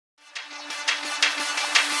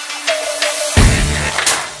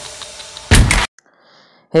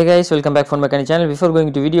Hey guys, welcome back from my channel. Before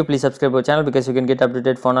going to video, please subscribe our channel because you can get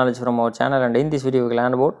updated phone knowledge from our channel. And in this video, we will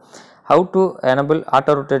learn about how to enable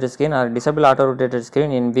auto rotated screen or disable auto rotated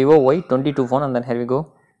screen in Vivo Y22 phone. And then here we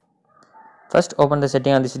go. First, open the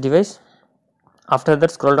setting on this device. After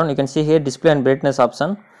that, scroll down. You can see here display and brightness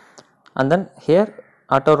option, and then here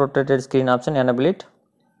auto rotated screen option. Enable it.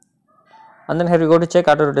 And then here we go to check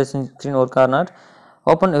auto rotation screen work or not.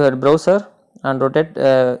 Open your browser and rotate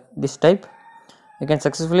this type. You can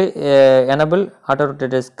successfully enable auto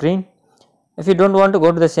rotated screen. If you don't want to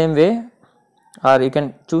go to the same way, or you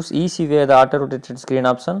can choose easy way, the auto rotated screen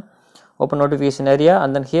option. Open notification area,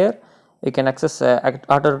 and then here you can access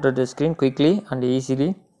auto rotated screen quickly and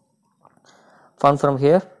easily. Found from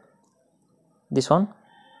here, this one.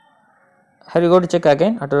 Here you go to check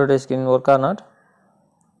again auto rotated screen work or not.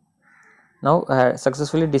 Now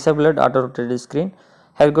successfully disabled auto rotated screen.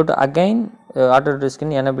 Here you go to again auto rotated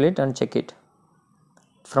screen, enable it and check it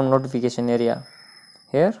from notification area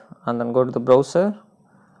here, and then go to the browser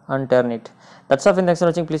and turn it. That's all. Thanks for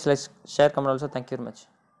watching. Please like, share, comment also. Thank you very much.